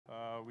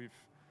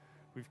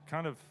we've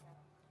kind of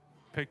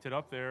picked it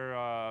up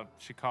there.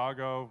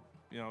 Chicago,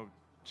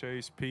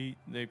 Chase, Pete,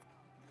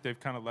 they've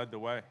kind of led the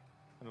way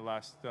in the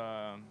last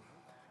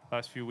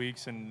few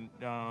weeks, and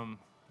me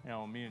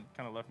and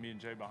kind of left me and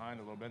Jay behind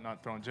a little bit.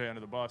 Not throwing Jay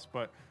under the bus,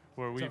 but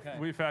where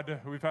we've had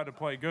to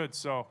play good.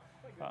 So.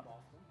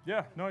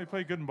 Yeah, no, he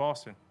played good in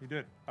Boston. He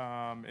did,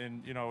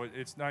 and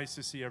it's nice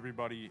to see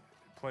everybody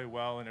play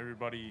well and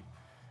everybody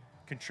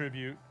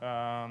contribute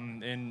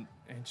and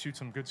shoot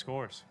some good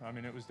scores. I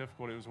mean, it was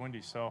difficult. It was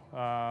windy, so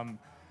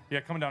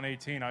coming down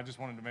 18, I just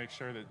wanted to make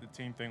sure that the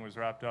team thing was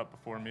wrapped up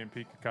before me and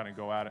Pete could kind of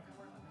go at it.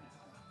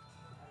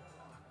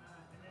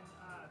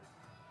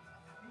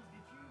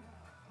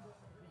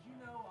 Did you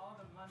know all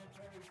the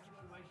monetary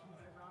situations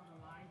that were on the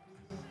line for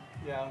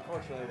you? Yeah,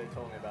 unfortunately, they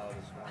told me about it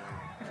this morning.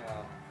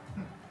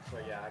 So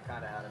yeah, I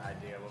kind of had an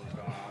idea what was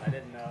going on. I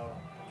didn't know,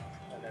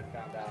 and then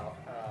found out.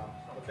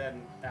 But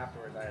then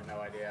afterwards, I had no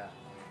idea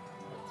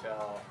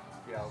until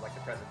like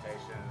the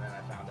presentation, and then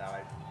I found out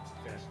I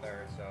finished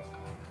third. So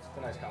it's a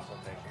nice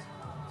consolation.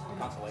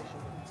 Consolation.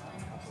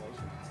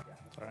 Yeah.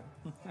 All right.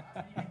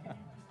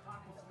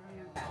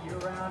 Year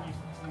round, you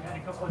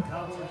had a couple of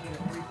doubles, you had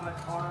a 3-putt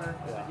par,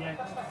 but yet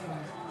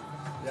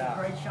some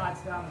great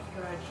shots down the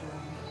stretch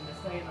and to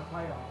stay in the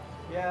playoff.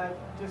 Yeah,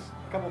 just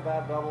a couple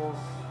bad doubles.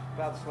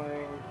 Bad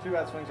swing, 2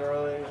 bad swings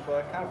early,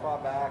 but kind of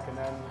fought back and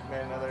then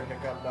made another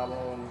hiccup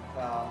double, and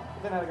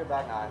then had a good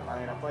back nine. I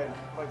mean, I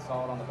played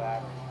solid on the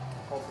back,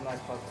 pulled some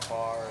nice putts to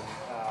par, and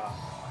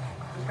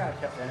just kind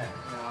of kept in it.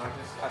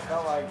 I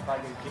felt like if I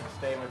could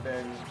stay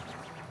within,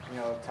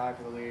 tie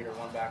for the lead or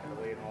one back in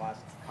the lead in the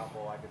last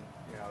couple, I could,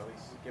 at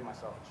least give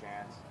myself a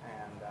chance.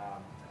 And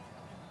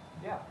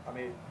I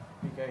mean,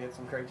 BK hit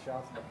some great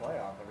shots in the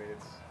playoff. I mean,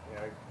 it's he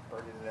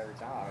birdies it every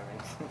time. I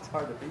mean, it's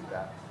hard to beat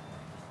that.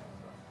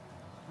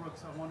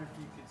 Brooks, I wonder if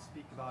you could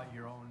speak about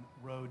your own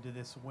road to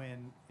this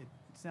win. It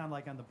sounded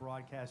like on the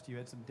broadcast you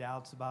had some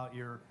doubts about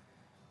your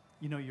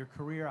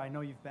career. I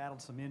know you've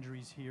battled some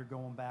injuries here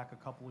going back a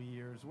couple of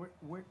years.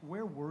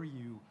 Where were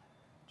you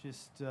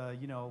just,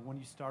 when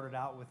you started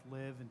out with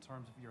LIV in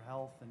terms of your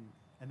health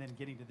and then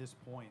getting to this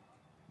point?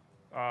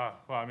 Well,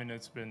 I mean,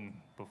 it's been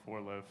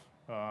before LIV.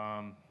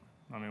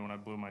 I mean, when I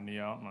blew my knee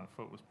out, my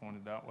foot was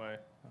pointed that way,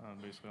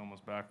 basically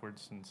almost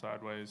backwards and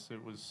sideways.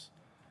 It was...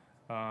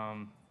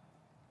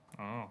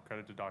 I don't know,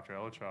 credit to Dr.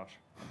 Elitrosh.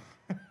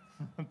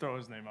 Throw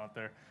his name out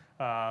there.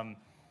 I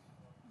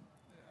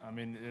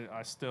mean,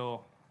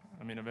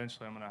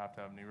 eventually I'm going to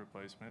have knee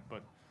replacement,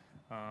 but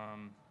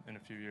in a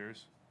few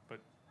years. But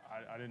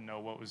I didn't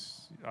know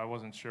I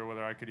wasn't sure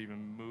whether I could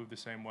even move the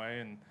same way,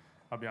 and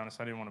I'll be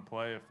honest, I didn't want to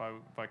play if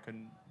I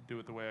couldn't do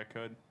it the way I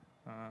could.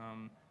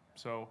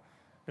 So,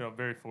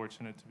 very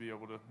fortunate to be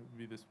able to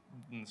be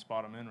in the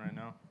spot I'm in right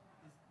now.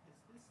 Is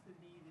this the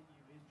knee that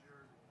you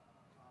injured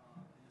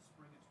in the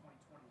spring of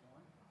 2021?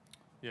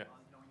 Yeah.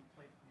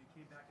 You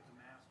came back at the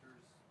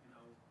Masters,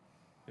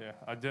 Yeah,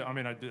 I did. I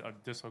mean, I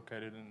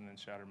dislocated it and then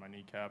shattered my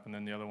kneecap, and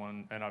then the other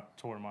one, and I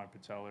tore my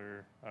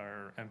patellar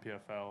or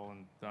MPFL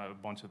and a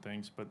bunch of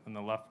things. But in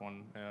the left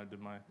one, I did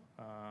my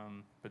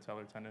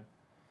patellar tendon.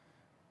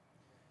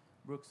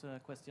 Brooks, a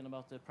question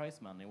about the prize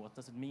money. What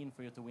does it mean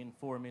for you to win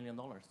 $4 million?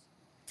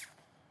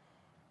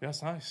 Yeah,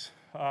 it's nice.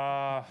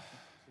 I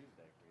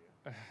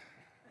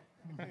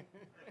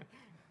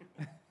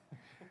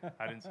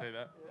didn't say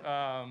that.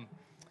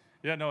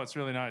 Yeah, no, it's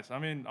really nice. I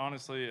mean,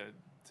 honestly,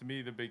 to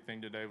me, the big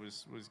thing today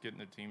was getting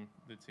the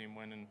team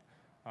winning.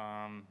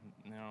 I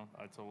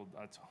told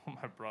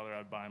my brother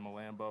I'd buy him a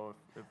Lambo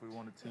if we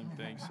won a team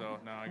thing. So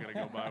now I got to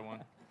go buy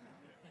one.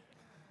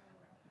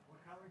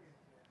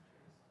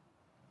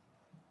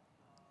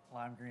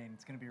 Lime green.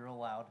 It's going to be real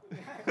loud.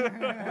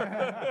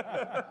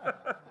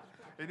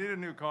 They need a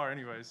new car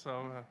anyway,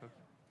 so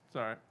it's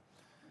all right.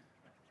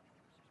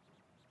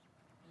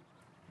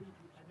 I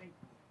think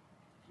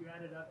you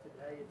added up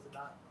today, it's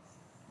about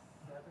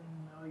 7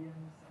 million,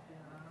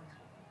 something around.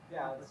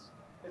 Yeah,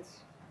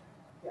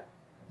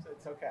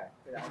 it's okay.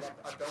 Yeah,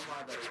 I don't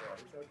mind that anymore.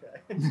 It's okay.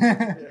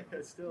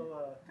 It's still,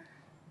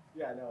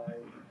 I'm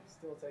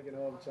still taking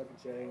home a chunk of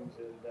change,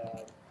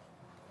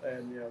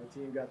 and the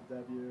team got the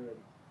W,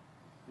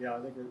 and I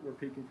think we're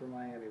peaking for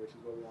Miami, which is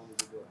what we wanted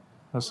to do.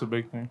 That's the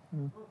big thing.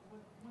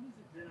 What has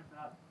it been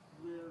about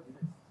LIV?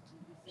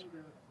 You seem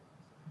to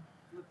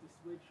flip the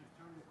switch, you've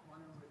turned the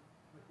corner with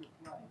your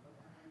play.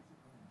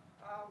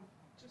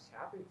 Just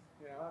happy.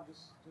 I'm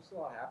just a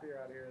lot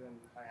happier out here than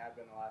I have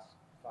been the last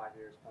 5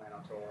 years playing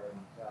on tour. And,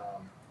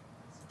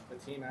 the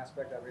team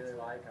aspect I really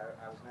like.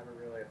 I was never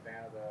really a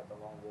fan of the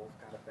lone wolf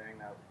kind of thing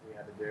that we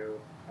had to do.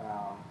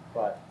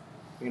 But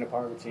being a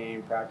part of the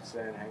team,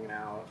 practicing, hanging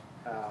out,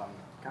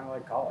 kind of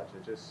like college.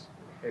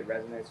 It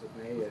resonates with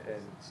me.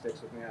 It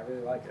sticks with me. I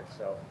really like it.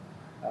 So,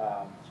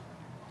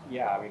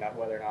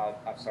 whether or not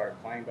I've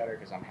started playing better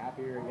because I'm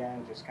happier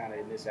again, just kind of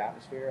in this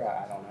atmosphere,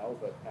 I don't know.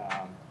 But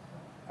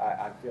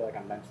I feel like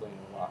I'm mentally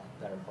in a lot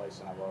better place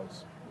than I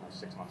was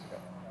 6 months ago.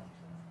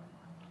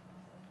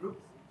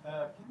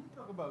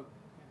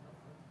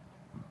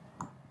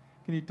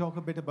 Can you talk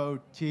a bit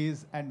about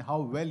Chase and how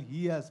well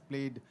he has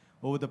played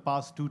over the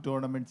past 2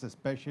 tournaments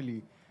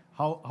especially.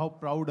 How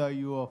proud are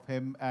you of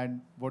him,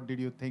 and what did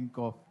you think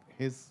of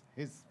his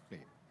play?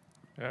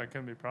 Yeah, I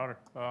couldn't be prouder.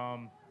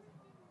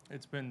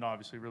 It's been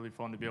obviously really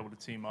fun to be able to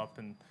team up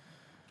and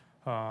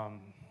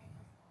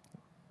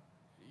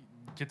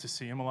get to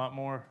see him a lot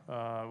more.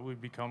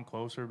 We've become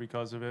closer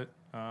because of it,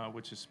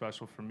 which is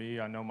special for me.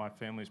 I know my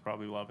family's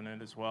probably loving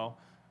it as well.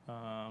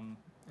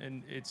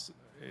 And it's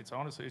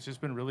honestly, it's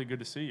just been really good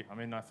to see. I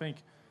mean, I think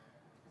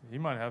he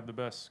might have the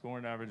best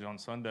scoring average on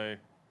Sunday,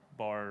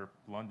 bar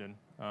London,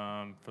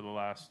 for the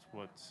last,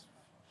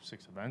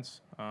 6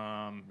 events.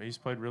 He's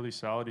played really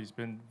solid. He's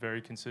been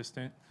very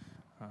consistent.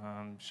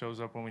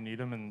 Shows up when we need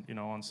him, and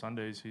on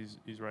Sundays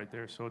he's right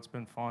there. So it's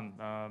been fun.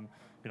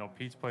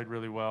 Pete's played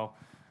really well,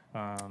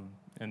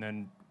 and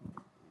then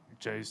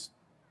Jay's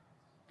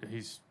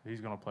he's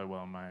going to play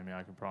well in Miami.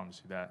 I can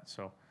promise you that.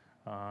 So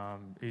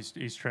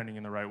he's trending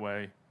in the right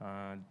way,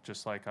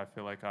 just like I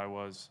feel like I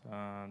was.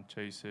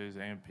 Chase is,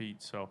 and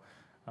Pete. So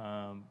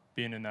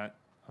being in that,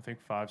 I think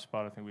 5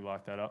 spot, I think we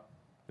locked that up.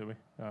 Did we?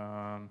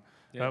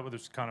 That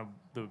was kind of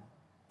the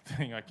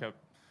thing I kept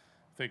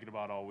thinking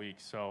about all week.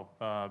 So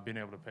being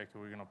able to pick who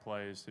we're going to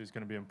play is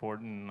going to be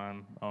important.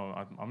 And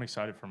I'm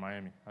excited for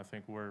Miami. I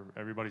think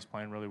everybody's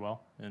playing really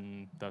well,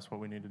 and that's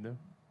what we need to do.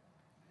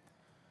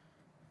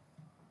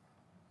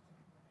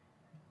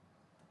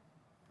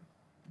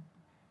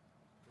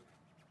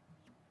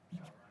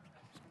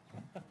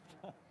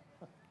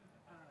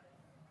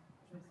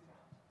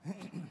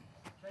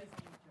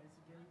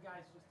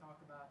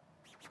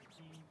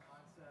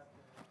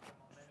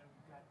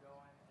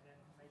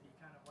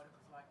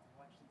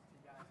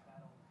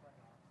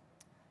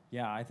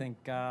 Yeah, I think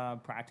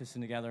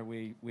practicing together,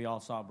 we all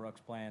saw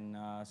Brooks playing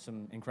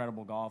some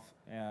incredible golf.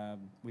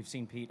 We've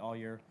seen Pete all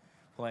year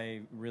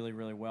play really,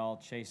 really well.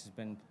 Chase has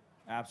been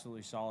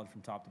absolutely solid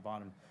from top to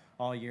bottom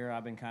all year.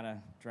 I've been kind of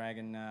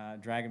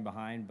dragging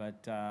behind,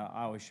 but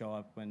I always show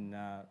up when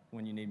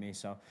you need me.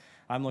 So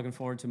I'm looking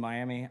forward to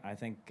Miami. I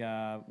think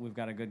we've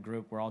got a good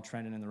group. We're all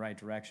trending in the right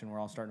direction. We're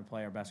all starting to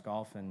play our best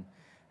golf, and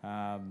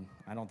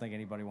I don't think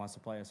anybody wants to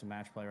play us a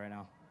match play right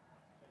now.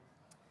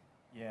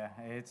 Yeah,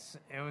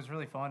 it was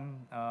really fun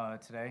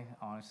today,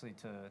 honestly,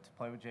 to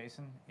play with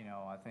Jason.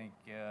 I think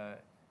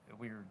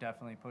we were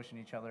definitely pushing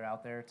each other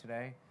out there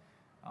today.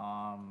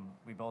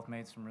 We both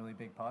made some really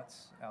big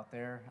putts out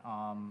there,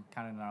 kind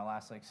of in our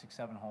last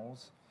 6-7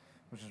 holes,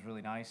 which was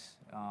really nice.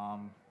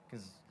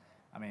 Because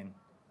I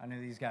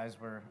knew these guys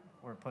were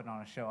putting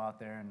on a show out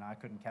there, and I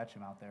couldn't catch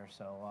them out there.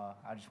 So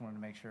I just wanted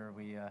to make sure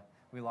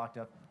we locked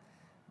up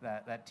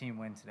that team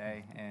win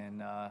today.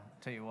 And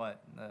tell you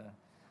what,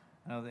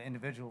 I know the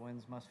individual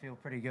wins must feel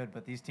pretty good,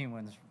 but these team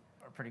wins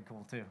are pretty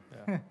cool too.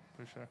 Yeah,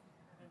 for sure.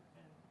 And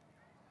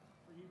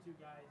for you two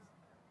guys,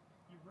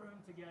 you've roomed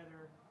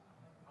together.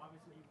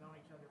 Obviously, you've known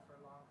each other for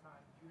a long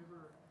time. Did you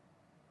ever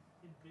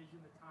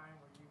envision the time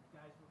where you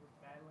guys were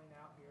battling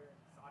out here in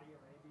Saudi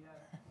Arabia?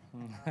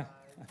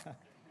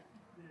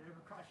 Did it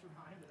ever cross your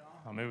mind at all?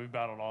 I mean, we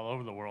battled all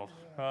over the world.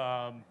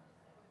 I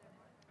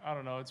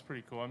don't know. It's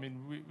pretty cool. I mean,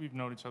 we've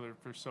known each other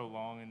for so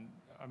long, and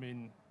I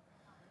mean,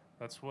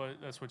 that's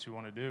what you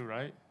want to do,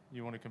 right?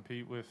 You want to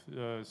compete with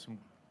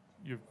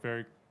your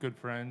very good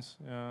friends,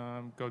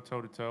 go toe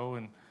to toe,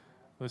 and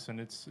listen.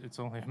 It's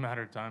only a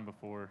matter of time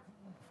before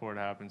it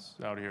happens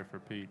out here for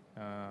Pete.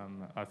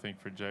 I think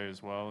for Jay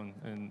as well,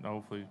 and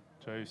hopefully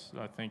Chase.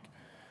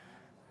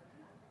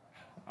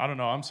 I don't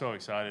know. I'm so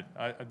excited.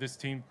 The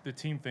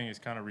team thing has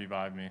kind of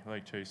revived me.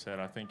 Like Chase said,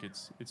 I think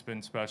it's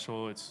been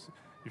special.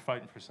 You're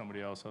fighting for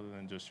somebody else other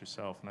than just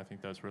yourself, and I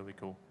think that's really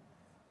cool.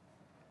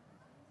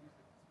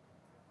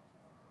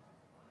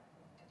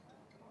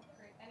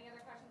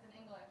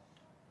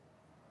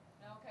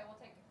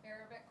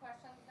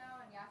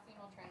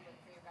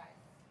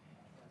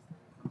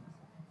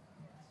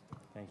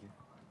 Thank you.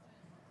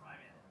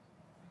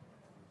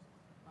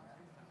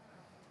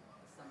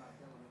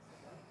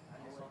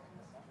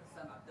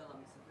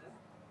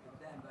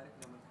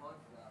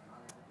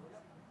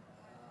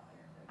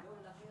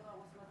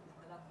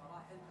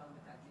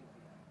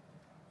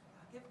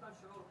 كيف كان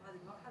شعورك هذه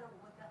المرحلة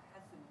ومتى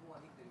حس إنه هو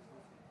يقدر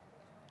يفوز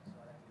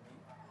فيها؟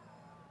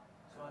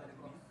 سؤالك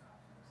لمين؟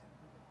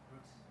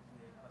 Brooks,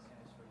 the question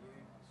is for you.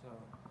 So,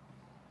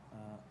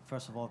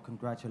 first of all,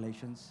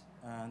 congratulations.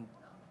 And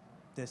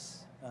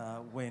this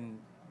win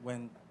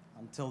went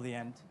until the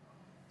end.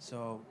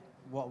 So,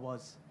 what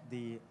was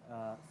the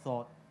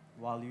thought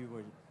while you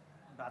were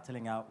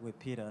battling out with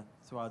Peter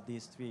throughout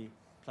these 3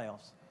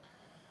 playoffs?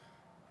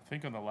 I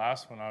think on the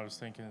last one, I was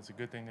thinking it's a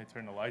good thing they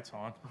turned the lights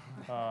on.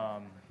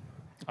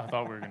 I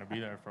thought we were going to be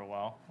there for a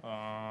while.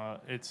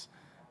 It's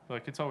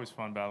always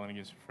fun battling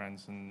against your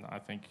friends, and I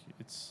think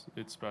it's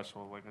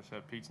special. Like I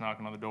said, Pete's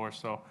knocking on the door,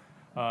 so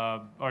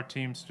our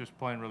team's just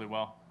playing really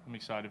well. I'm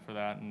excited for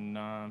that, and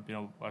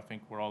I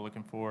think we're all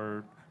looking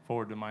forward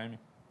to Miami.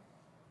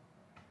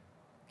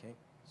 Okay.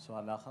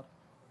 سؤال آخر.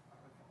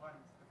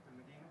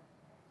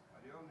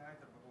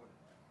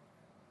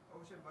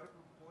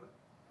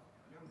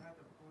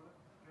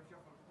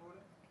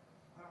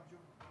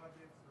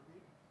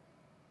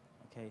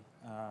 Okay. Okay,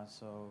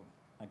 so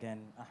again,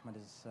 Ahmed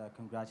is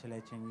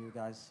congratulating you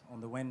guys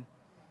on the win.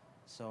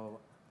 So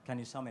can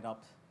you sum it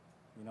up,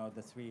 you know,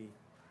 the 3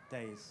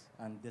 days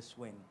and this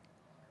win,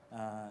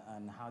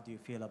 and how do you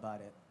feel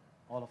about it?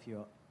 All of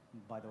you,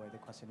 by the way, the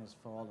question is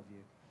for all of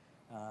you.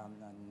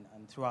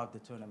 And throughout the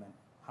tournament,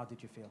 how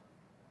did you feel?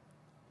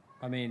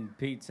 I mean,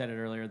 Pete said it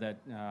earlier that,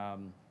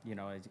 you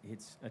know,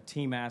 it's a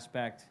team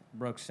aspect.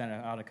 Brooks sent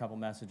out a couple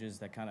messages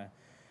that kind of,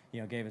 you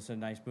know, gave us a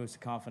nice boost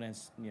of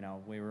confidence. You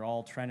know, we were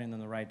all trending in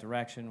the right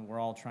direction. We're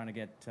all trying to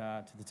get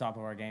to the top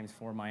of our games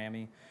for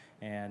Miami.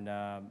 And,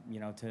 you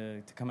know,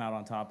 to come out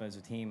on top as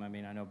a team, I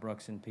mean, I know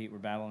Brooks and Pete were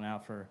battling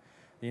out for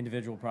the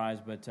individual prize,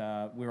 but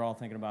we were all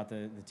thinking about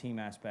the team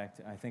aspect,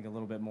 I think, a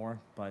little bit more.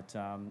 But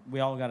we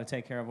all got to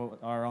take care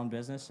of our own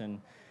business,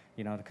 and,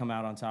 you know, to come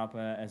out on top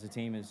as a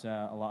team is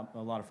a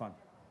lot of fun.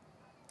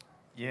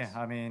 Yeah,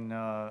 I mean,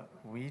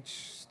 we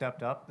each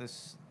stepped up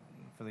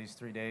for these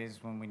 3 days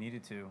when we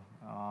needed to.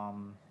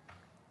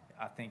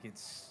 I think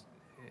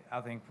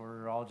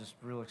we're all just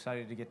real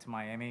excited to get to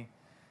Miami.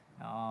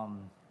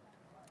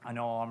 I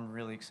know I'm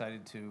really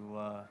excited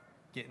to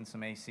get in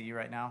some AC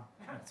right now.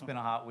 It's been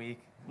a hot week.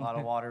 A lot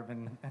of water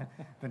been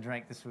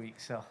drank this week.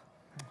 So.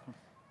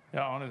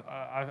 Yeah, honestly,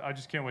 I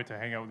just can't wait to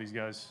hang out with these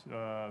guys.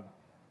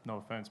 No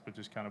offense, but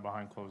just kind of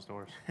behind closed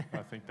doors.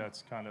 I think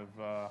that's kind of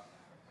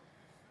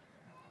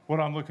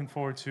what I'm looking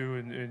forward to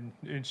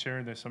in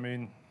sharing this. I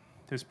mean,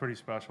 it's pretty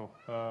special.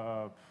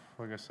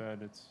 Like I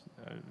said,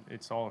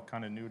 it's all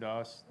kind of new to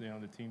us. You know,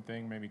 the team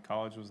thing. Maybe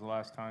college was the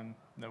last time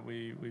that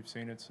we've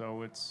seen it.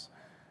 So it's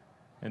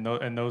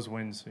and those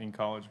wins in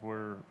college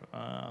were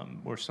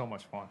so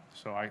much fun.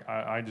 So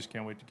I just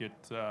can't wait to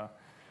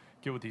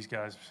get with these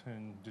guys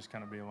and just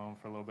kind of be alone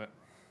for a little bit.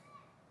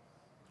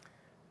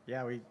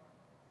 Yeah,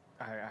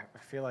 I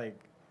feel like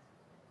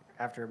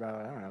after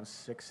about, I don't know,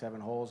 6-7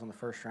 holes in the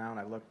first round,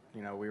 I looked,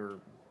 you know, we were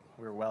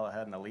well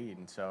ahead in the lead,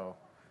 and so,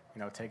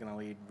 you know, taking the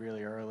lead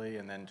really early,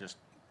 and then just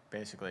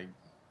basically,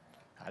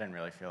 I didn't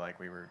really feel like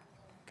we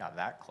got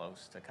that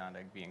close to kind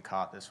of being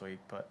caught this week,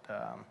 but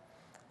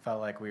felt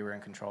like we were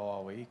in control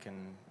all week,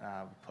 and we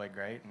played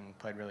great and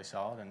played really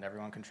solid, and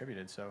everyone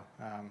contributed, so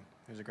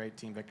it was a great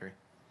team victory.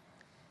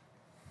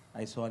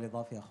 أي سؤال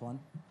إضافي يا أخوان؟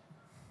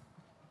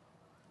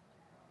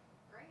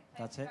 Great.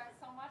 That's Thank it. you guys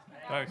so much.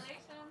 Thanks.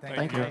 Congratulations.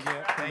 Thank you.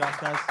 Congrats,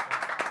 guys.